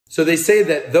So they say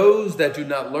that those that do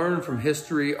not learn from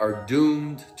history are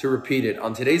doomed to repeat it.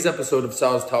 On today's episode of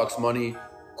Sal's Talks Money,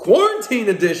 Quarantine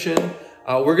Edition,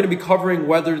 we're going to be covering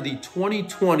whether the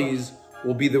 2020s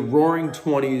will be the Roaring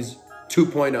 20s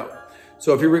 2.0.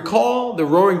 So if you recall, the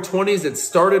Roaring 20s, it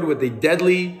started with a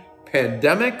deadly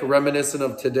pandemic reminiscent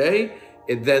of today.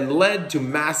 It then led to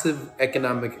massive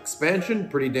economic expansion,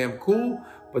 pretty damn cool.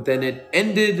 But then it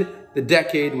ended the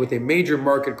decade with a major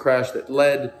market crash that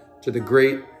led to the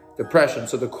Great Depression.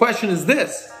 So the question is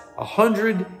this: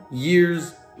 100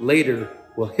 years later,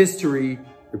 will history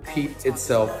repeat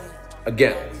itself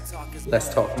again?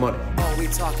 Let's talk money. All we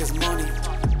talk is money.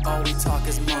 All we talk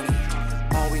is money.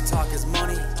 All we talk is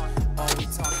money. All we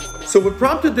talk is money. So what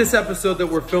prompted this episode that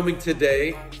we're filming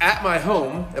today at my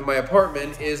home, at my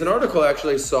apartment, is an article I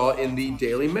actually saw in the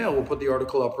Daily Mail. We'll put the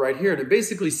article up right here. And it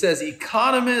basically says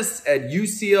economists at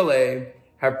UCLA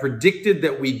have predicted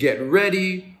that we get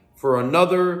ready for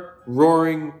another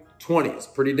Roaring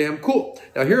 20s. Pretty damn cool.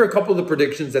 Now, here are a couple of the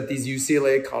predictions that these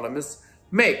UCLA economists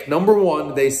make. Number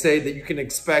one, they say that you can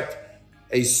expect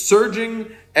a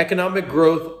surging economic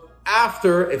growth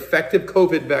after effective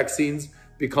COVID vaccines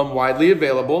become widely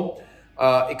available.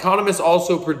 Economists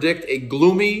also predict a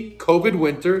gloomy COVID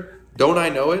winter. Don't I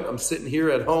know it? I'm sitting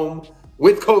here at home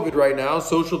with COVID right now,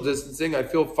 social distancing. I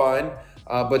feel fine,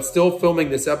 but still filming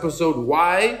this episode.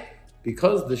 Why?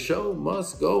 Because the show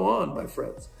must go on, my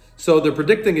friends. So they're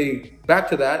predicting back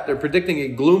to that, they're predicting a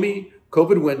gloomy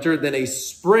COVID winter, then a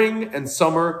spring and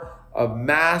summer of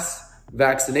mass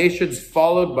vaccinations,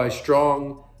 followed by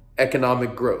strong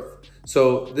economic growth.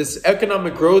 So this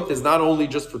economic growth is not only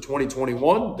just for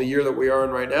 2021, the year that we are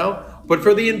in right now, but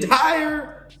for the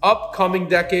entire upcoming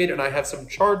decade. And I have some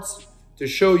charts to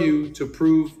show you to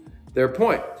prove their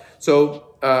point.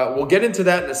 So we'll get into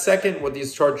that in a second, what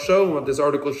these charts show and what this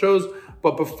article shows.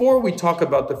 But before we talk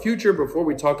about the future, before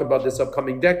we talk about this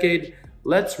upcoming decade,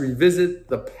 let's revisit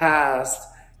the past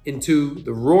into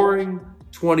the Roaring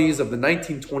 20s of the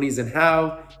 1920s and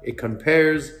how it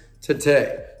compares to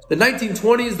today. The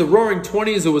 1920s, the Roaring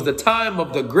 20s, it was the time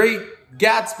of the Great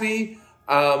Gatsby.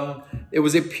 It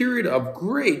was a period of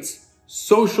great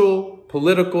social,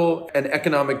 political, and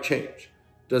economic change.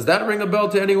 Does that ring a bell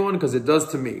to anyone? Because it does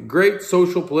to me. Great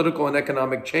social, political, and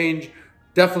economic change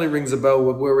definitely rings a bell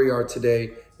with where we are today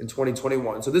in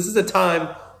 2021. So this is a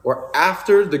time where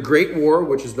after the Great War,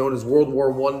 which is known as World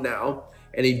War I now,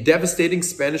 and a devastating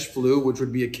Spanish flu, which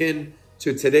would be akin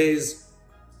to today's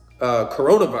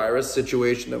coronavirus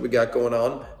situation that we got going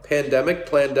on, pandemic,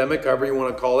 however you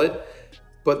want to call it.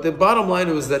 But the bottom line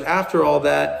was that after all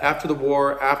that, after the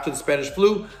war, after the Spanish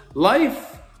flu,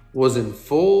 life was in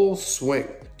full swing.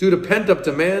 Due to pent-up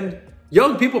demand,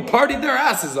 young people partied their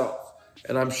asses off.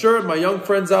 And I'm sure my young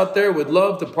friends out there would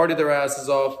love to party their asses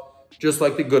off just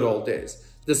like the good old days.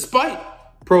 Despite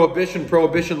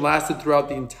prohibition lasted throughout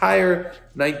the entire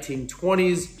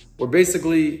 1920s, where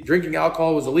basically drinking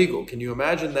alcohol was illegal. Can you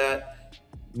imagine that?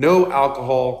 No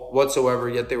alcohol whatsoever,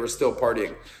 yet they were still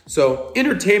partying. So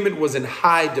entertainment was in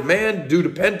high demand due to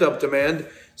pent-up demand.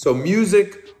 So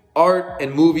music, art,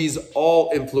 and movies all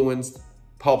influenced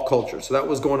pop culture. So that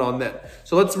was going on then.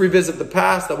 So let's revisit the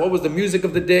past. Now, what was the music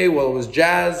of the day? Well, it was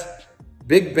jazz,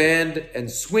 big band, and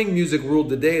swing music ruled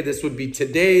the day. This would be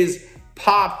today's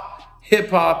pop, hip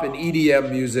hop, and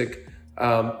EDM music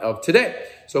of today.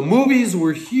 So movies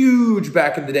were huge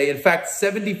back in the day. In fact,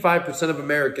 75% of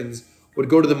Americans would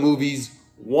go to the movies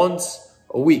once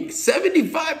a week.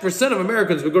 75% of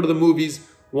Americans would go to the movies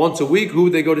once a week. Who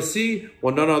would they go to see?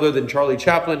 Well, none other than Charlie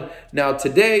Chaplin. Now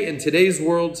today, in today's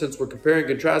world, since we're comparing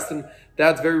and contrasting,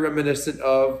 that's very reminiscent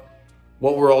of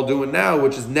what we're all doing now,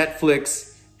 which is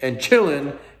Netflix and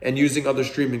chilling and using other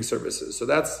streaming services. So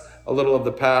that's a little of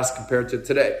the past compared to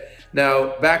today.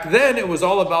 Now, back then, it was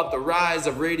all about the rise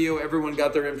of radio. Everyone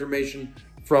got their information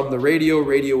from the radio.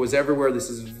 Radio was everywhere. This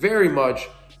is very much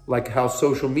like how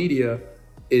social media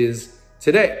is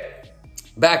today.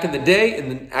 Back in the day,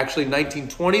 actually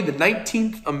 1920, the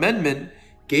 19th Amendment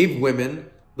gave women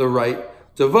the right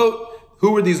to vote.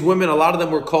 Who were these women? A lot of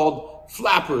them were called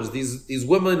flappers. These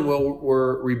women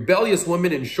were rebellious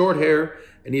women in short hair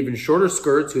and even shorter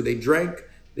skirts who they drank,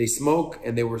 they smoked,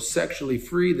 and they were sexually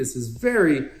free. This is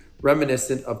very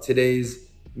reminiscent of today's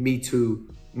Me Too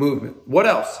movement. What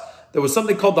else? There was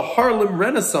something called the Harlem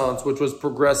Renaissance, which was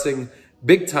progressing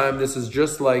big time. This is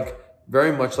just like,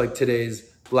 very much like today's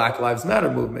Black Lives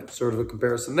Matter movement, sort of a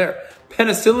comparison there.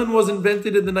 Penicillin was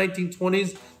invented in the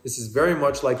 1920s. This is very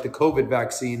much like the COVID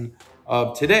vaccine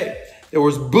of today. There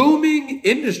was booming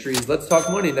industries. Let's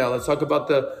talk money now. Let's talk about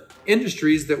the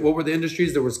industries. What were the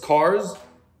industries? There was cars,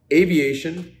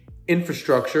 aviation,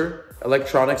 infrastructure,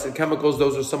 electronics and chemicals.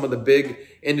 Those are some of the big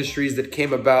industries that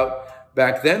came about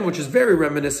back then, which is very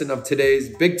reminiscent of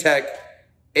today's big tech,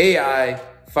 AI,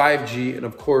 5G, and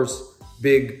of course,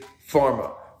 big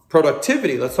pharma.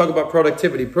 Productivity, let's talk about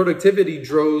productivity. Productivity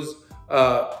rose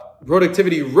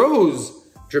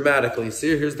dramatically.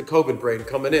 See, here's the COVID brain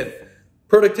coming in.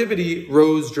 Productivity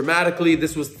rose dramatically.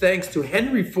 This was thanks to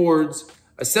Henry Ford's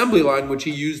assembly line, which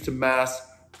he used to mass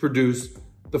produce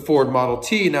the Ford Model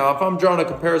T. Now, if I'm drawing a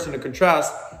comparison and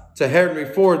contrast to Henry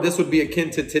Ford, this would be akin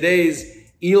to today's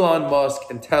Elon Musk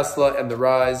and Tesla and the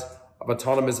rise of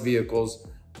autonomous vehicles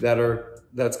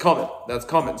that's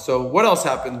coming. So what else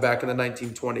happened back in the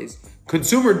 1920s?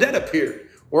 Consumer debt appeared.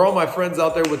 Where all my friends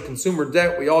out there with consumer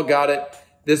debt, we all got it.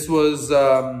 This was,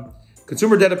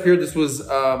 consumer debt appeared. This was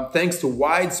thanks to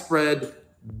widespread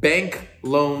bank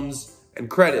loans and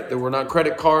credit. There were not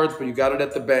credit cards, but you got it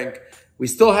at the bank. We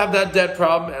still have that debt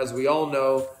problem, as we all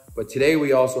know, but today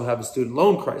we also have a student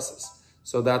loan crisis.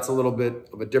 So that's a little bit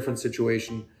of a different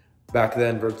situation back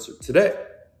then versus today.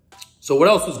 So what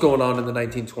else was going on in the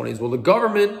 1920s? Well, the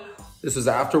government, this was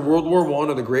after World War I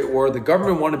or the Great War, the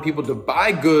government wanted people to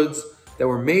buy goods that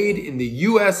were made in the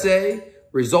USA,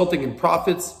 resulting in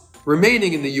profits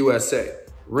remaining in the USA.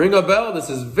 Ring a bell? This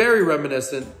is very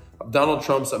reminiscent of Donald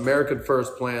Trump's American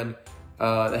First plan.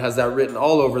 It has that written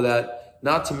all over that.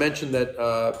 Not to mention that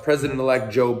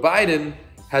President-elect Joe Biden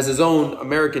has his own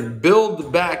American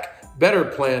Build Back Better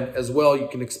plan as well. You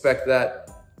can expect that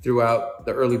throughout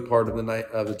the early part of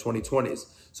the 2020s.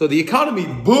 So the economy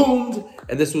boomed,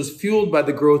 and this was fueled by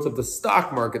the growth of the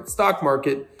stock market. The stock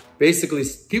market, basically,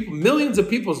 millions of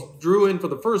people drew in for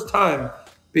the first time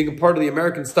being a part of the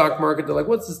American stock market. They're like,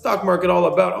 what's the stock market all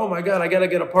about? Oh my God, I gotta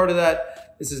get a part of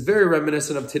that. This is very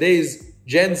reminiscent of today's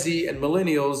Gen Z and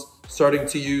millennials starting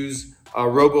to use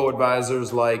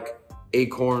robo-advisors like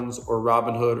Acorns or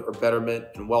Robinhood or Betterment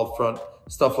and Wealthfront,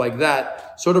 stuff like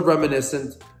that. Sort of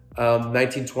reminiscent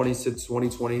 1920s to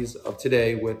 2020s of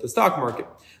today with the stock market.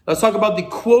 Let's talk about the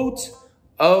quote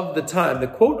of the time. The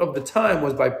quote of the time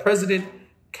was by President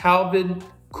Calvin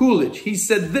Coolidge. He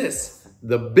said this: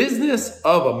 "The business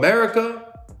of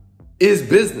America is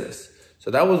business."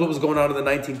 So that was what was going on in the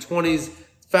 1920s.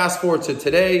 Fast forward to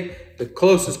today, the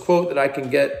closest quote that I can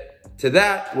get to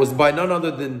that was by none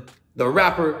other than the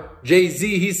rapper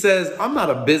Jay-Z. He says, "I'm not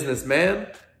a businessman,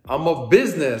 I'm a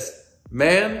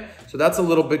businessman." So that's a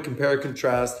little bit compare and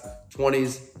contrast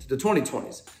 20s to the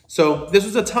 2020s. So this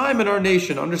was a time in our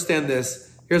nation, understand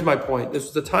this, here's my point. This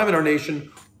was a time in our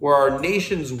nation where our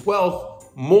nation's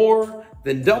wealth more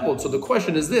than doubled. So the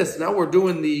question is this, now we're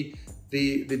doing the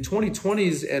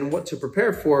 2020s and what to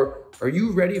prepare for. Are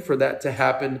you ready for that to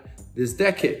happen this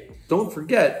decade? Don't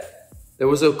forget, there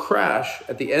was a crash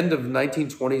at the end of the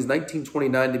 1920s,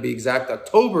 1929 to be exact,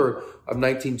 October of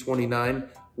 1929,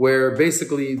 where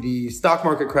basically the stock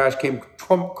market crash came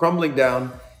crumbling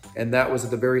down, and that was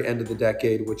at the very end of the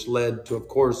decade, which led to, of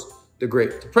course, the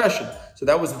Great Depression. So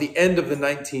that was the end of the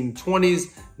 1920s.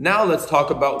 Now let's talk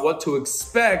about what to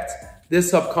expect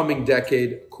this upcoming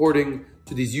decade, according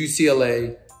to these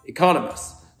UCLA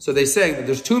economists. So they're saying that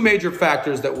there's two major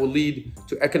factors that will lead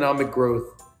to economic growth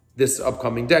this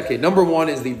upcoming decade. Number one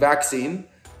is the vaccine,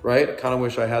 right? I kind of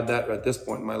wish I had that at this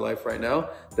point in my life right now.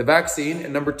 The vaccine.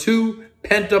 And number two,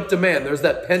 pent-up demand. There's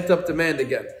that pent-up demand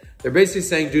again. They're basically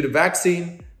saying due to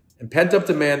vaccine and pent-up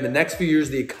demand, the next few years,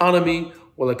 the economy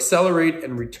will accelerate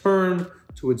and return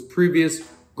to its previous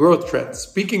growth trends.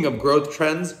 Speaking of growth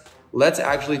trends, let's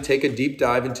actually take a deep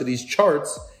dive into these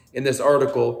charts in this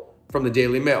article from the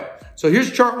Daily Mail. So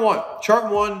here's chart one.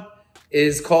 Chart one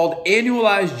is called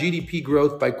annualized GDP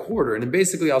growth by quarter. And then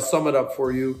basically I'll sum it up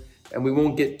for you and we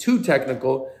won't get too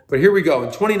technical, but here we go. In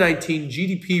 2019,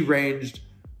 GDP ranged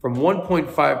from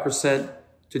 1.5%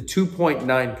 to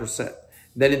 2.9%.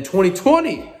 Then in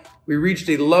 2020, we reached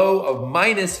a low of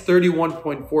minus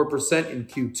 31.4% in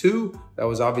Q2. That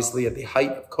was obviously at the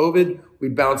height of COVID. We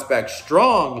bounced back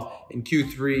strong in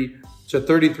Q3 to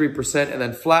 33% and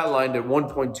then flatlined at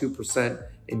 1.2%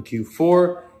 in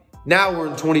Q4. Now we're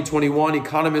in 2021.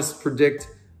 Economists predict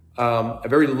a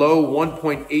very low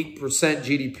 1.8%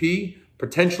 GDP,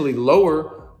 potentially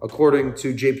lower, according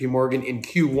to JP Morgan, in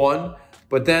Q1.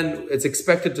 But then it's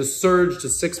expected to surge to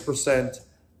 6%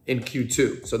 in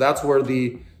Q2. So that's where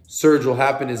the surge will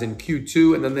happen, is in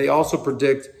Q2. And then they also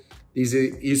predict, these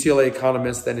UCLA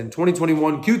economists, that in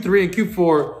 2021, Q3 and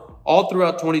Q4, all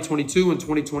throughout 2022 and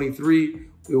 2023,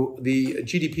 the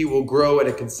GDP will grow at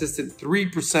a consistent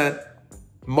 3%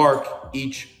 mark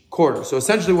each quarter. So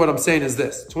essentially what I'm saying is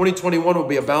this: 2021 will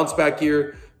be a bounce back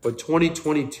year, but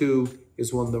 2022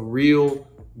 is when the real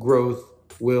growth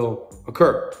will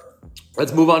occur.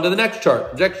 Let's move on to the next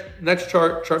chart. Next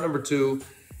chart, chart number 2,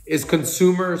 is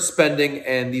consumer spending.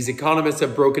 And these economists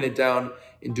have broken it down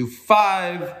into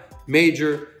 5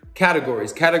 major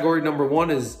categories. Category number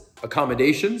 1 is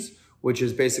accommodations, which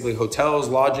is basically hotels,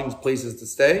 lodgings, places to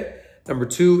stay. Number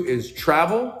 2 is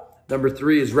travel. Number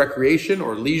 3 is recreation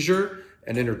or leisure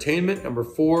and entertainment. Number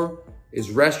 4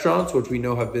 is restaurants, which we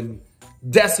know have been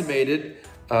decimated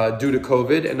due to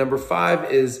COVID. And number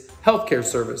 5 is healthcare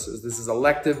services. This is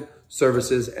elective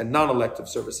services and non-elective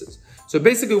services. So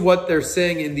basically what they're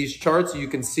saying in these charts, you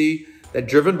can see that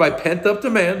driven by pent-up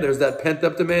demand, there's that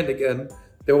pent-up demand again,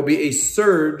 there will be a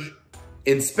surge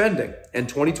in spending. And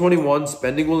 2021,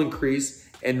 spending will increase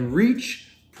and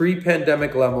reach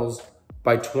pre-pandemic levels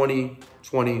by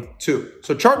 2022.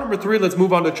 So chart number 3, let's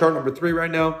move on to chart number 3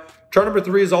 right now. Chart number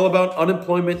 3 is all about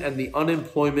unemployment and the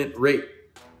unemployment rate.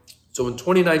 So in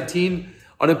 2019,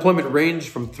 unemployment ranged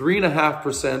from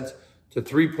 3.5% to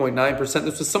 3.9%.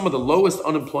 This was some of the lowest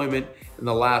unemployment in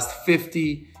the last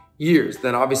 50 years.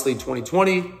 Then obviously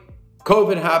 2020,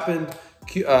 COVID happened.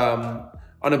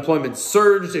 Unemployment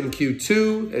surged in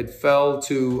Q2. It fell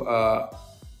to,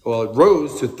 it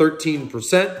rose to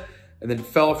 13%. And then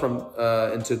fell from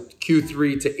into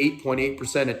Q3 to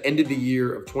 8.8% and ended the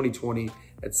year of 2020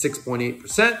 at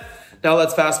 6.8%. Now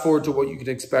let's fast forward to what you can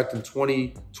expect in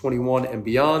 2021 and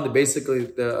beyond. Basically,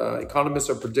 the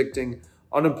economists are predicting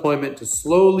unemployment to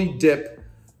slowly dip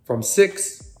from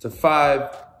 6 to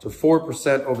 5 to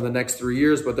 4% over the next 3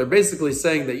 years. But they're basically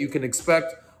saying that you can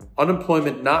expect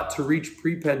unemployment not to reach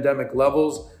pre-pandemic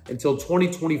levels until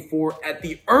 2024 at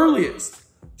the earliest.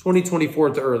 2024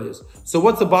 at the earliest. So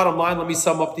what's the bottom line? Let me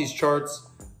sum up these charts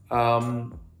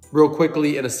real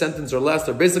quickly in a sentence or less.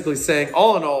 They're basically saying,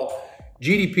 all in all,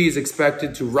 GDP is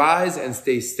expected to rise and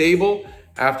stay stable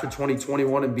after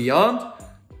 2021 and beyond.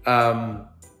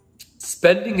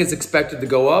 Spending is expected to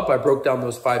go up. I broke down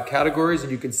those 5 categories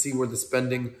and you can see where the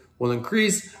spending will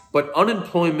increase, but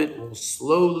unemployment will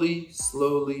slowly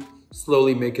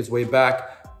make its way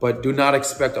back, but do not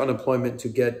expect unemployment to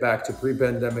get back to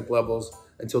pre-pandemic levels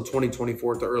until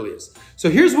 2024 at the earliest.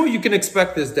 So here's what you can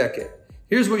expect this decade.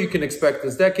 Here's what you can expect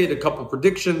this decade. A couple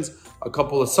predictions, a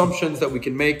couple assumptions that we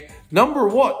can make. Number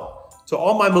 1, to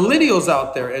all my millennials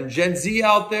out there and Gen Z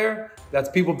out there, that's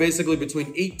people basically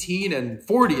between 18 and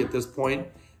 40 at this point,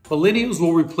 millennials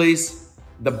will replace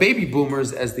the baby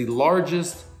boomers as the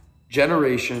largest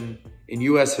generation in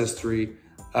US history.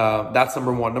 That's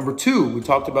number 1. Number 2, we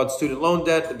talked about student loan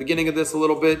debt at the beginning of this a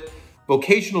little bit.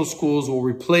 Vocational schools will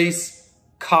replace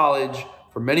college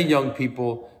for many young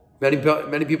people.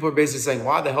 Many people are basically saying,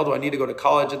 why the hell do I need to go to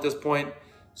college at this point?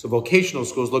 So vocational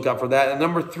schools, look out for that. And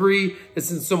number 3,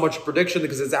 this isn't so much a prediction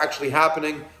because it's actually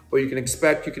happening. What you can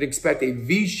expect a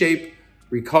V-shaped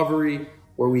recovery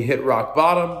where we hit rock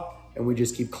bottom and we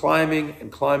just keep climbing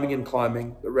and climbing and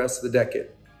climbing the rest of the decade.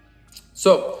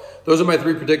 So those are my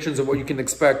 3 predictions of what you can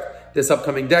expect this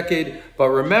upcoming decade. But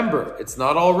remember, it's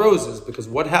not all roses, because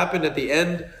what happened at the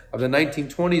end of the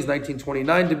 1920s,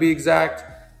 1929 to be exact,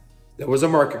 there was a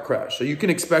market crash. So you can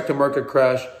expect a market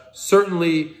crash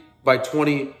certainly by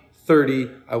 2030,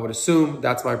 I would assume.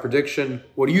 That's my prediction.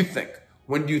 What do you think?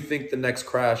 When do you think the next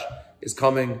crash is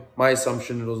coming? My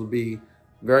assumption, it'll be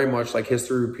very much like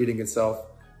history repeating itself.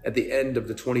 At the end of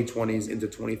the 2020s into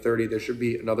 2030, there should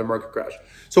be another market crash.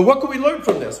 So what can we learn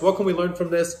from this? What can we learn from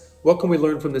this? What can we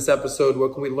learn from this episode?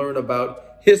 What can we learn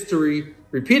about history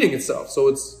repeating itself? So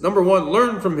it's number 1,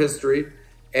 learn from history,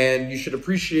 and you should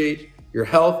appreciate your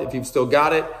health if you've still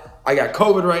got it. I got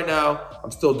COVID right now.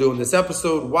 I'm still doing this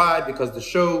episode. Why? Because the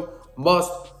show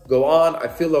must go on. I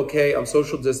feel okay. I'm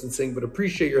social distancing, but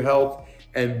appreciate your health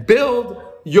and build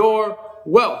your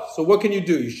wealth. So what can you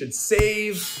do? You should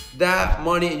save that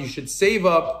money and you should save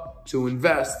up to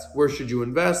invest. Where should you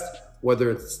invest?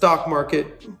 Whether it's the stock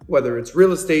market, whether it's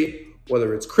real estate,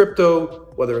 whether it's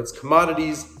crypto, whether it's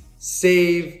commodities,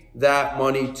 save that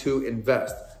money to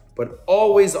invest. But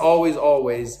always, always,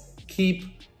 always keep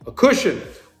a cushion.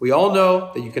 We all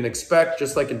know that you can expect,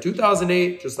 just like in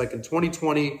 2008, just like in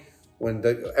 2020, when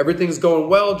everything's going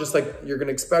well, just like you're going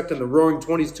to expect in the Roaring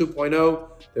 20s 2.0,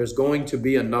 there's going to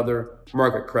be another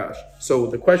market crash. So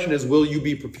the question is, will you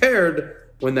be prepared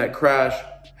when that crash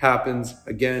happens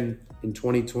again in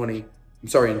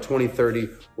 2030?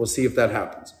 We'll see if that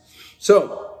happens.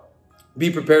 So be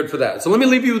prepared for that. So let me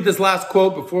leave you with this last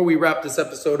quote before we wrap this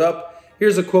episode up.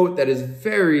 Here's a quote that is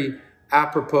very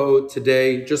apropos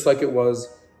today, just like it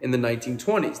was in the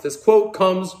 1920s. This quote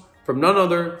comes from none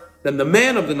other than the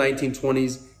man of the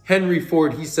 1920s, Henry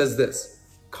Ford. He says this: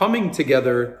 coming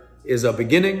together is a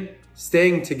beginning,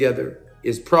 staying together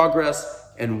is progress,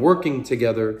 and working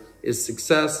together is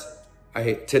success.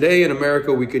 Today in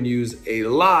America, we can use a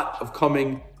lot of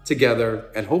coming together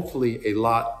and hopefully a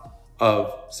lot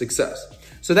of success.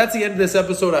 So that's the end of this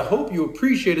episode. I hope you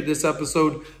appreciated this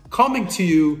episode, coming to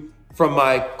you from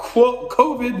my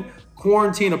COVID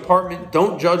quarantine apartment.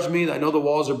 Don't judge me. I know the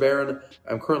walls are barren.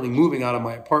 I'm currently moving out of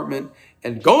my apartment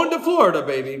and going to Florida,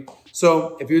 baby.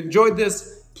 So if you enjoyed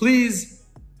this, please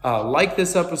like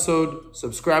this episode,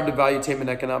 subscribe to Valuetainment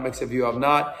Economics if you have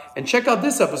not, and check out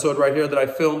this episode right here that I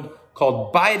filmed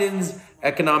called Biden's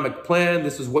Economic Plan.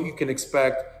 This is what you can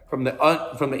expect from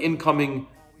the incoming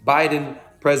Biden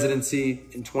presidency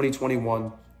in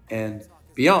 2021 and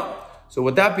beyond. So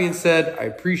with that being said, I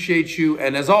appreciate you.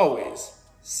 And as always,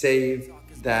 save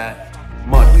that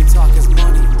money. All we talk is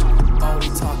money. All we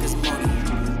talk is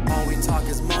money. All we talk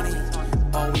is money.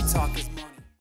 All we talk is